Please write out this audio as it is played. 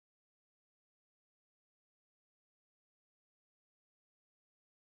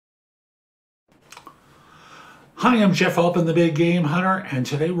Hi, I'm Jeff Altman, the Big Game Hunter, and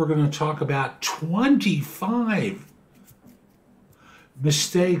today we're going to talk about 25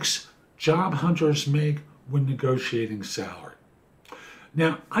 mistakes job hunters make when negotiating salary.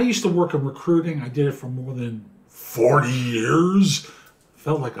 Now, I used to work in recruiting. I did it for more than 40 years.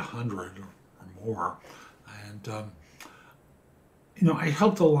 Felt like 100 or more. And, I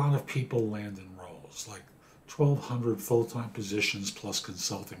helped a lot of people land in roles, like 1,200 full-time positions plus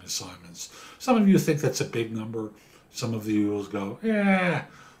consulting assignments. Some of you think that's a big number. Some of you will go,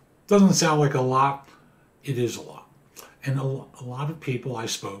 doesn't sound like a lot. It is a lot. And a lot of people I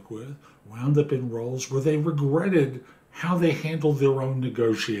spoke with wound up in roles where they regretted how they handled their own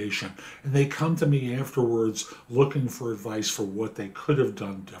negotiation. And they come to me afterwards looking for advice for what they could have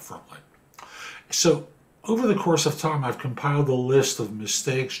done differently. So over the course of time, I've compiled a list of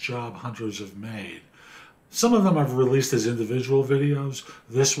mistakes job hunters have made. Some of them I've released as individual videos.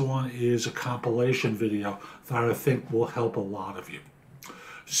 This one is a compilation video that I think will help a lot of you.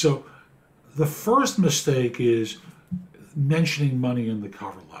 So the first mistake is mentioning money in the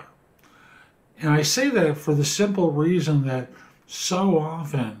cover letter. And I say that for the simple reason that so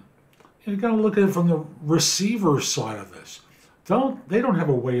often you've got to look at it from the receiver's side of this. They don't have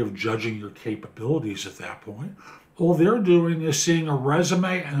a way of judging your capabilities at that point. All they're doing is seeing a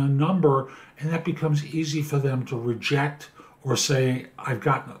resume and a number, and that becomes easy for them to reject or say, I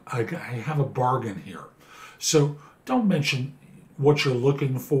have a bargain here. So don't mention what you're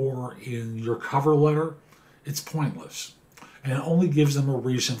looking for in your cover letter. It's pointless, and it only gives them a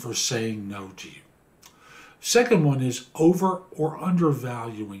reason for saying no to you. Second one is over or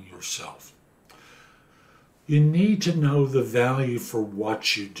undervaluing yourself. You need to know the value for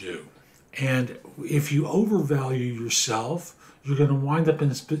what you do. And if you overvalue yourself, you're going to wind up in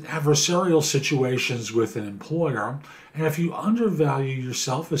adversarial situations with an employer. And if you undervalue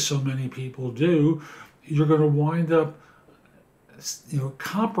yourself, as so many people do, you're going to wind up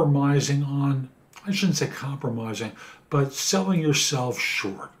compromising on, I shouldn't say compromising, but selling yourself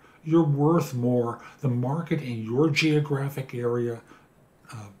short. You're worth more. The market in your geographic area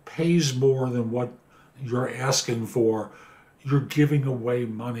pays more than what you're asking for. You're giving away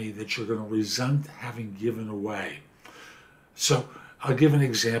money that you're going to resent having given away. So I'll give an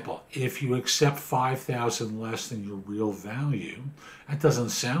example. If you accept $5,000 less than your real value, that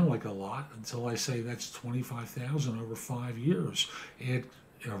doesn't sound like a lot until I say that's $25,000 over 5 years. It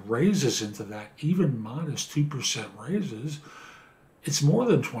raises into that, even modest 2% raises, it's more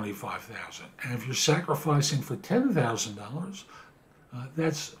than $25,000. And if you're sacrificing for $10,000,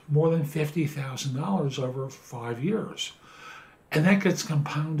 that's more than $50,000 over 5 years. And that gets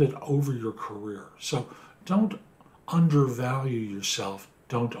compounded over your career. So don't undervalue yourself.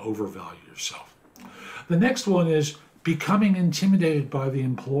 Don't overvalue yourself. The next one is becoming intimidated by the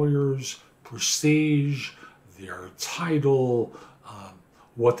employer's prestige, their title,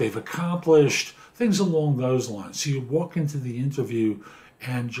 what they've accomplished, things along those lines. So you walk into the interview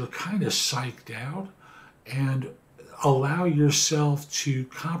and you're kind of psyched out and allow yourself to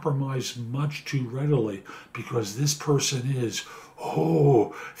compromise much too readily because this person is,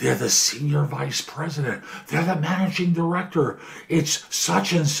 they're the senior vice president, they're the managing director, it's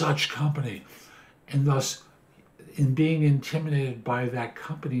such and such company. And thus, in being intimidated by that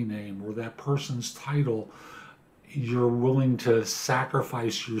company name or that person's title, you're willing to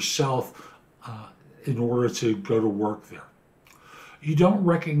sacrifice yourself in order to go to work there. You don't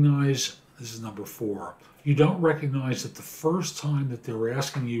recognize, this is number 4, you don't recognize that the first time that they're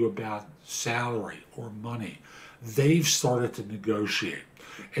asking you about salary or money, they've started to negotiate.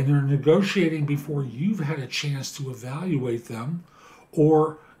 And they're negotiating before you've had a chance to evaluate them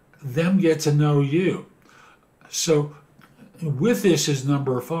or them get to know you. So with this is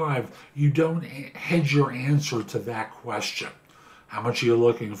number 5, you don't hedge your answer to that question. How much are you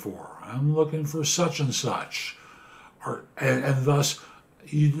looking for? I'm looking for such and such. And thus,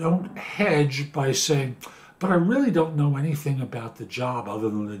 you don't hedge by saying, but I really don't know anything about the job other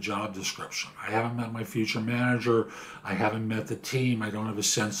than the job description. I haven't met my future manager. I haven't met the team. I don't have a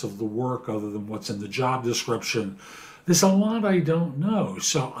sense of the work other than what's in the job description. There's a lot I don't know.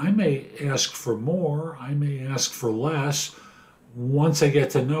 So I may ask for more. I may ask for less once I get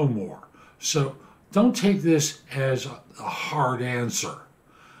to know more. So don't take this as a hard answer.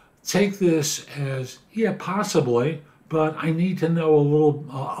 Take this as, yeah, possibly, but I need to know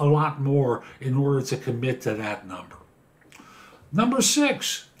a lot more in order to commit to that number. Number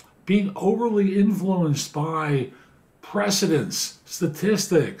 6, being overly influenced by precedents,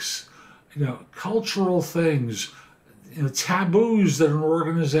 statistics, cultural things, taboos that an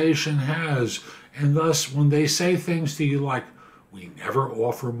organization has, and thus when they say things to you like, we never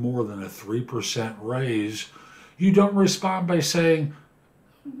offer more than a 3% raise, You don't respond by saying,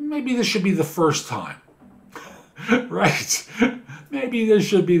 maybe this should be the first time. Right? Maybe this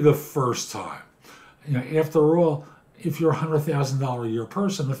should be the first time. After all, if you're a $100,000 a year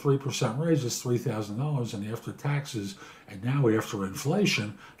person, a 3% raise is $3,000, and after taxes and now after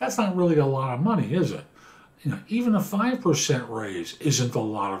inflation, that's not really a lot of money, is it? Even a 5% raise isn't a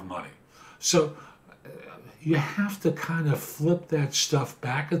lot of money. So you have to kind of flip that stuff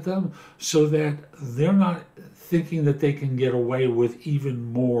back at them so that they're not thinking that they can get away with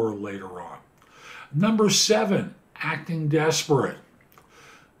even more later on. Number 7, acting desperate.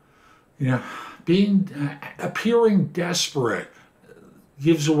 Appearing desperate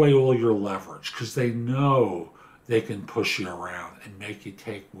gives away all your leverage because they know they can push you around and make you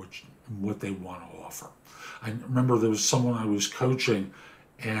take what they want to offer. I remember there was someone I was coaching,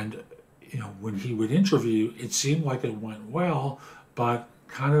 and when he would interview, it seemed like it went well, but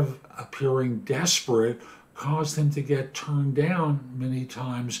kind of appearing desperate caused him to get turned down many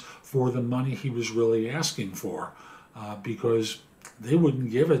times for the money he was really asking for, because they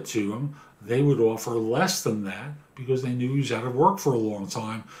wouldn't give it to him. They would offer less than that because they knew he was out of work for a long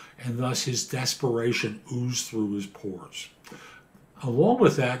time, and thus his desperation oozed through his pores. Along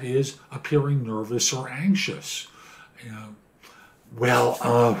with that is appearing nervous or anxious.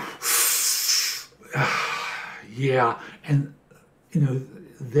 Yeah, and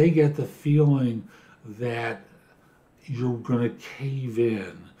they get the feeling that you're going to cave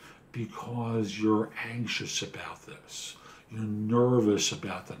in because you're anxious about this. You're nervous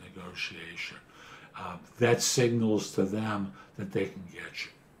about the negotiation. That signals to them that they can get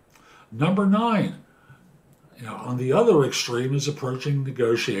you. Number 9, on the other extreme is approaching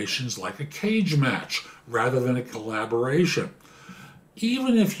negotiations like a cage match rather than a collaboration.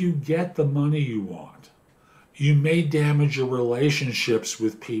 Even if you get the money you want, you may damage your relationships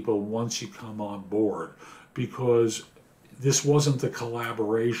with people once you come on board, because this wasn't a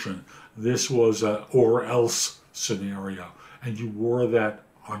collaboration, this was a or else scenario, and you wore that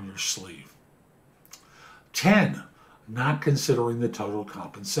on your sleeve. 10, not considering the total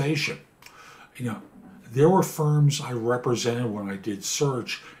compensation. There were firms I represented when I did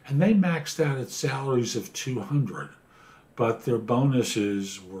search, and they maxed out at salaries of $200, but their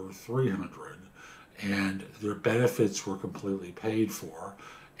bonuses were $300, and their benefits were completely paid for,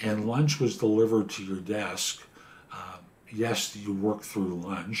 and lunch was delivered to your desk. Yes, you worked through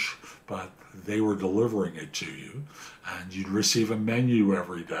lunch, but they were delivering it to you, and you'd receive a menu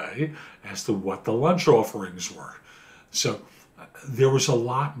every day as to what the lunch offerings were. So there was a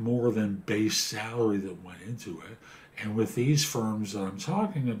lot more than base salary that went into it. And with these firms that I'm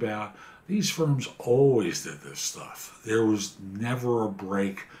talking about, these firms always did this stuff. There was never a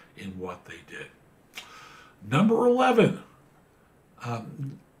break in what they did. Number 11,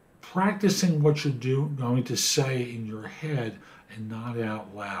 practicing what you're going to say in your head and not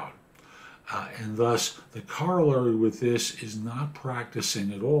out loud. And thus, the corollary with this is not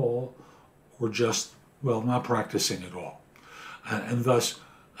practicing at all, or just, not practicing at all. And thus,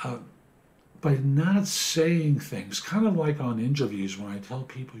 by not saying things, kind of like on interviews when I tell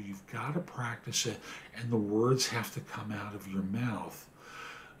people you've got to practice it and the words have to come out of your mouth,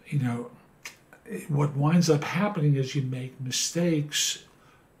 what winds up happening is you make mistakes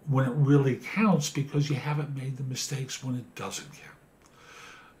when it really counts because you haven't made the mistakes when it doesn't count.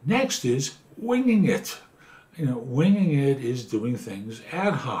 Next is winging it. Winging it is doing things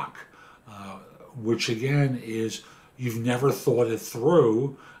ad hoc, which again is you've never thought it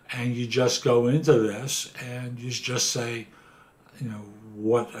through, and you just go into this and you just say,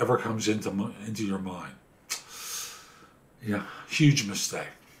 whatever comes into your mind. Yeah, huge mistake.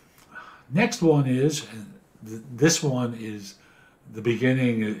 Next one is, and this one is, the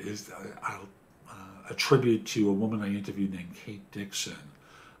beginning is I'll attribute to a woman I interviewed named Kate Dixon,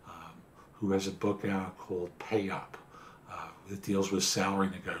 who has a book out called Pay Up that deals with salary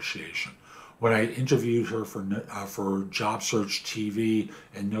negotiation. When I interviewed her for JobSearchTV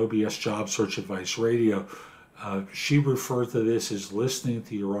and No BS Job Search Advice Radio, she referred to this as listening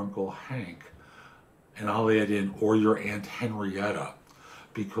to your Uncle Hank, and I'll add in, or your Aunt Henrietta,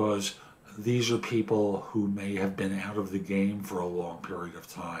 because these are people who may have been out of the game for a long period of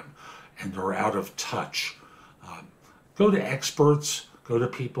time and are out of touch. Go to experts, go to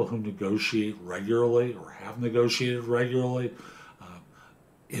people who negotiate regularly or have negotiated regularly.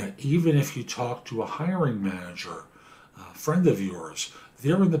 Even if you talk to a hiring manager, a friend of yours,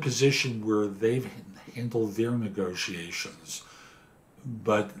 they're in the position where they've handled their negotiations,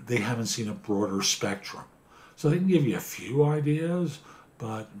 but they haven't seen a broader spectrum. So they can give you a few ideas,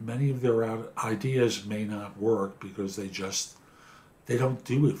 but many of their ideas may not work because they don't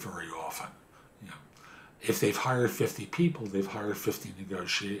do it very often. If they've hired 50 people, they've hired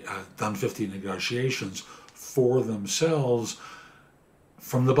done 50 negotiations for themselves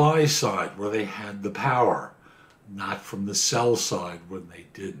from the buy side where they had the power, not from the sell side when they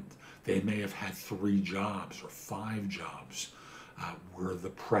didn't. They may have had 3 jobs or 5 jobs where the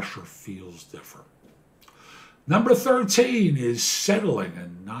pressure feels different. Number 13 is settling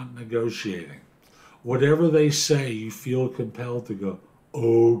and not negotiating. Whatever they say, you feel compelled to go,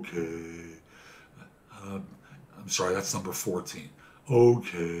 okay. I'm sorry, that's number 14.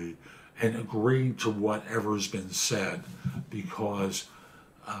 Okay. And agreeing to whatever's been said because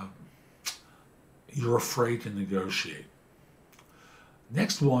you're afraid to negotiate.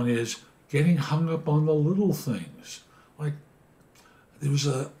 Next one is getting hung up on the little things. Like there was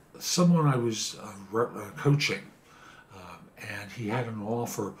someone I was coaching, and he had an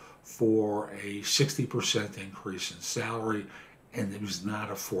offer for a 60% increase in salary, and it was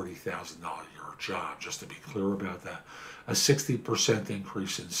not a $40,000 a year job, just to be clear about that. A 60%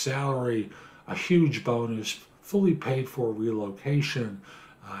 increase in salary, a huge bonus, fully paid for relocation.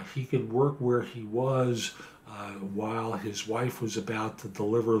 He could work where he was while his wife was about to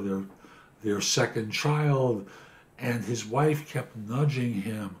deliver their second child, and his wife kept nudging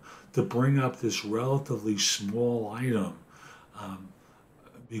him to bring up this relatively small item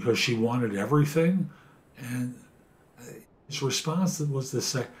because she wanted everything. And his response was to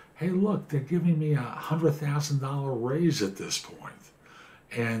say, hey, look, they're giving me a $100,000 raise at this point,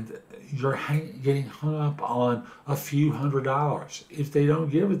 and you're getting hung up on a few $100s. If they don't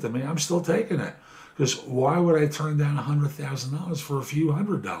give it to me, I'm still taking it, because why would I turn down $100,000 for a few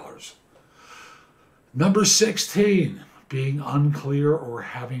 $100s? Number 16, being unclear or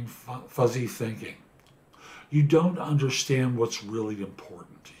having fuzzy thinking. You don't understand what's really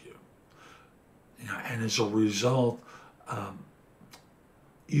important to you. And as a result,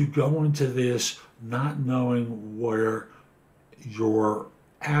 you go into this not knowing where your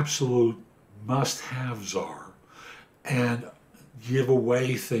absolute must-haves are and give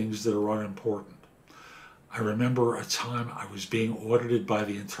away things that are unimportant. I remember a time I was being audited by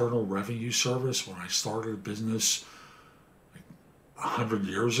the Internal Revenue Service when I started a business 100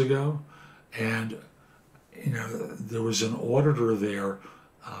 years ago, and there was an auditor there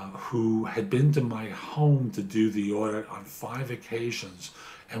who had been to my home to do the audit on 5 occasions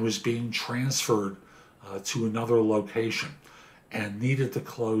and was being transferred to another location and needed to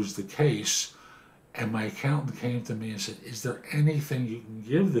close the case. And my accountant came to me and said, is there anything you can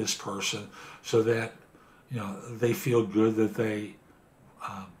give this person so that they feel good that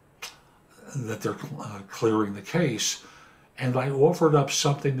they're clearing the case? And I offered up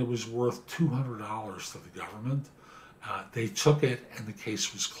something that was worth $200 to the government. They took it, and the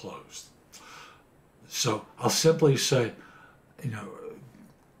case was closed. So I'll simply say,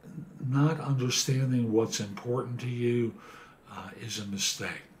 not understanding what's important to you is a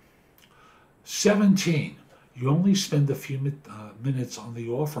mistake. 17, you only spend a few minutes on the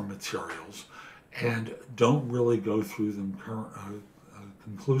offer materials and don't really go through them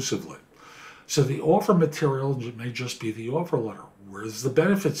conclusively. So the offer material may just be the offer letter. Where's the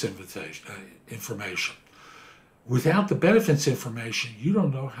benefits information? Without the benefits information, you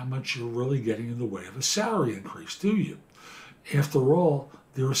don't know how much you're really getting in the way of a salary increase, do you? After all,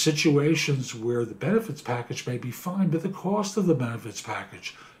 there are situations where the benefits package may be fine, but the cost of the benefits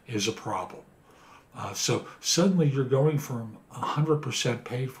package is a problem. So suddenly you're going from 100%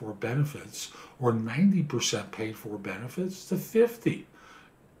 paid for benefits or 90% paid for benefits to 50.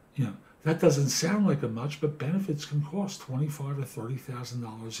 That doesn't sound like much, but benefits can cost $25,000 to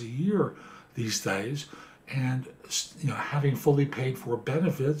 $30,000 a year these days. And having fully paid for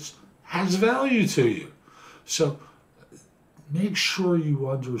benefits has value to you. So make sure you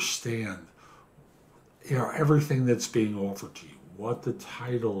understand everything that's being offered to you, what the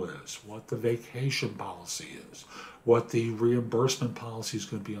title is, what the vacation policy is, what the reimbursement policy is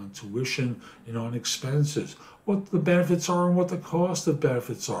going to be on tuition and on expenses, what the benefits are and what the cost of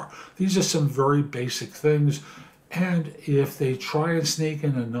benefits are. These are some very basic things. And if they try and sneak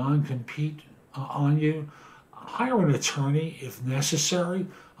in a non-compete on you, hire an attorney if necessary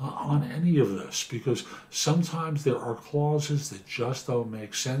on any of this, because sometimes there are clauses that just don't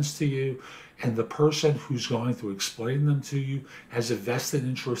make sense to you, and the person who's going to explain them to you has a vested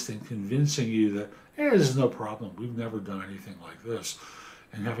interest in convincing you that, there's no problem, we've never done anything like this.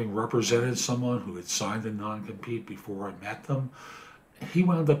 And having represented someone who had signed a non-compete before I met them, he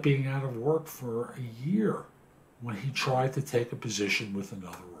wound up being out of work for a year when he tried to take a position with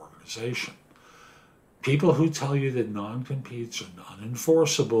another organization. People who tell you that non-competes are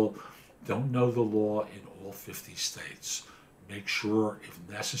unenforceable don't know the law in all 50 states. Make sure, if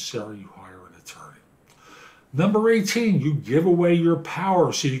necessary, you hire an attorney. Number 18, you give away your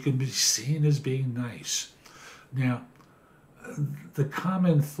power so you can be seen as being nice. Now, the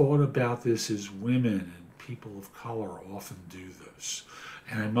common thought about this is women and people of color often do this.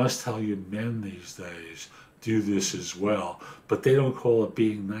 And I must tell you, men these days do this as well, but they don't call it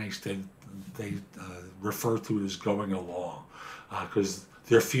being nice. They refer to it as going along, because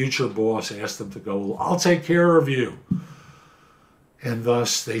their future boss asked them to go, I'll take care of you. And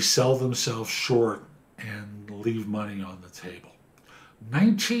thus they sell themselves short and leave money on the table.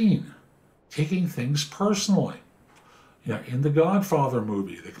 19, taking things personally. In the Godfather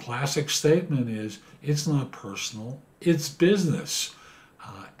movie, the classic statement is, it's not personal, it's business.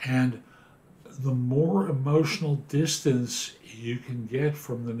 And the more emotional distance you can get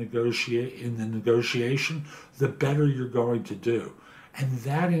from the negotiation, the better you're going to do. And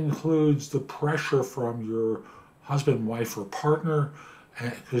that includes the pressure from your husband, wife, or partner,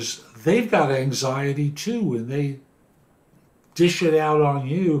 because they've got anxiety too, and they dish it out on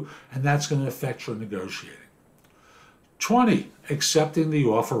you, and that's going to affect your negotiating. 20, accepting the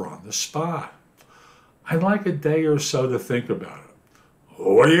offer on the spot. I'd like a day or so to think about it.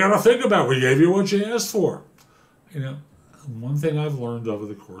 What are you going to think about? We gave you what you asked for. One thing I've learned over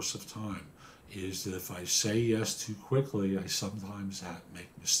the course of time is that if I say yes too quickly, I sometimes make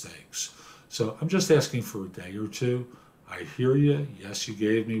mistakes. So I'm just asking for a day or two. I hear you. Yes, you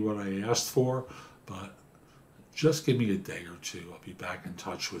gave me what I asked for, but just give me a day or two. I'll be back in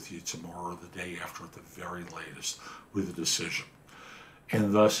touch with you tomorrow or the day after at the very latest with a decision.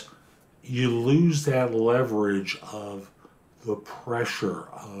 And thus, you lose that leverage of the pressure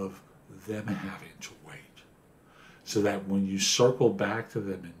of them having to wait. So that when you circle back to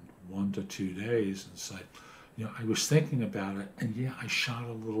them in 1 to 2 days and say, I was thinking about it, and yeah, I shot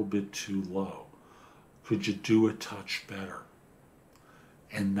a little bit too low. Could you do a touch better?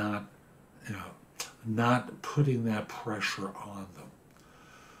 And not putting that pressure on them.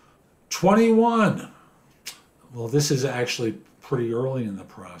 21. Well, this is actually pretty early in the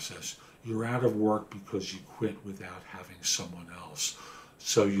process. You're out of work because you quit without having someone else.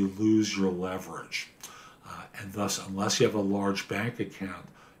 So you lose your leverage. And thus, unless you have a large bank account,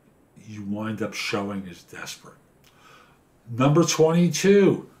 you wind up showing as desperate. Number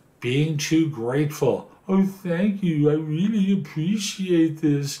 22, being too grateful. Oh, thank you. I really appreciate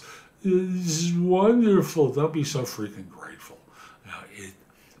this. This is wonderful. Don't be so freaking grateful.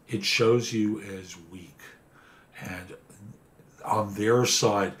 It shows you as weak. And on their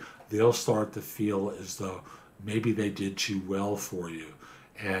side, they'll start to feel as though maybe they did too well for you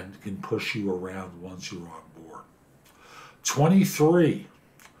and can push you around once you're on board. 23,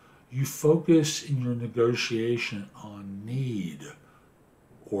 you focus in your negotiation on need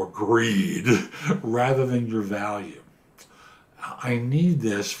or greed rather than your value. I need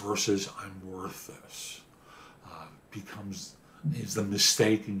this versus I'm worth this is the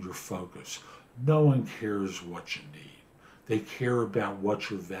mistake in your focus. No one cares what you need. They care about what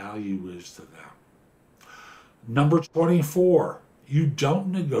your value is to them. Number 24, you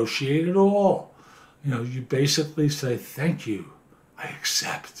don't negotiate at all. You basically say, thank you, I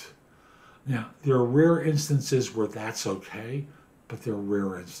accept. Now, there are rare instances where that's okay, but they're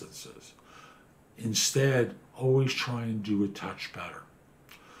rare instances. Instead, always try and do a touch better.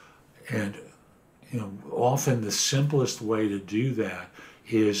 And, often the simplest way to do that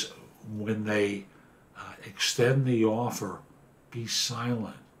is when they extend the offer, be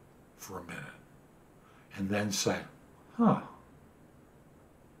silent for a minute and then say, huh,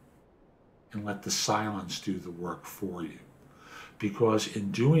 and let the silence do the work for you. Because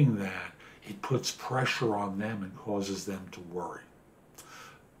in doing that, it puts pressure on them and causes them to worry.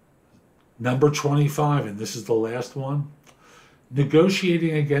 Number 25, and this is the last one,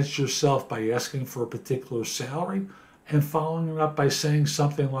 negotiating against yourself by asking for a particular salary and following it up by saying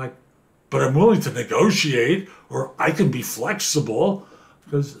something like, but I'm willing to negotiate, or I can be flexible,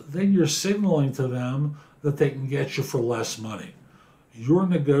 because then you're signaling to them that they can get you for less money. You're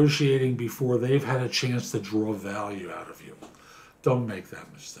negotiating before they've had a chance to draw value out of you. Don't make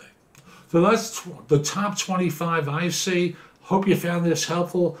that mistake. So that's the top 25 I see. Hope you found this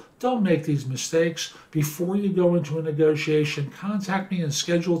helpful. Don't make these mistakes. Before you go into a negotiation, contact me and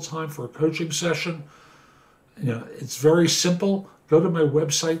schedule time for a coaching session. It's very simple. Go to my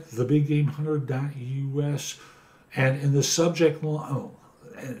website, thebiggamehunter.us, and in the subject line,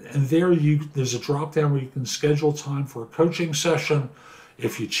 and there's a drop down where you can schedule time for a coaching session.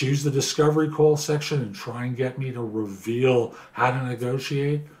 If you choose the discovery call section and try and get me to reveal how to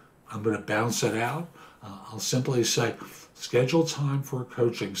negotiate, I'm going to bounce it out. I'll simply say, schedule time for a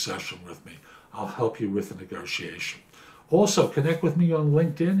coaching session with me. I'll help you with the negotiation. Also, connect with me on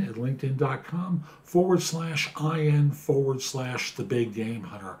LinkedIn at linkedin.com/IN/the big game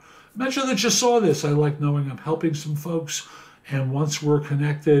hunter. Mention that you saw this. I like knowing I'm helping some folks. And once we're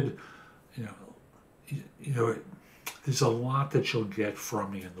connected, you know, there's a lot that you'll get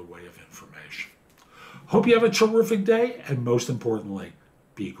from me in the way of information. Hope you have a terrific day, and most importantly,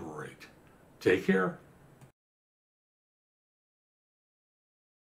 be great. Take care.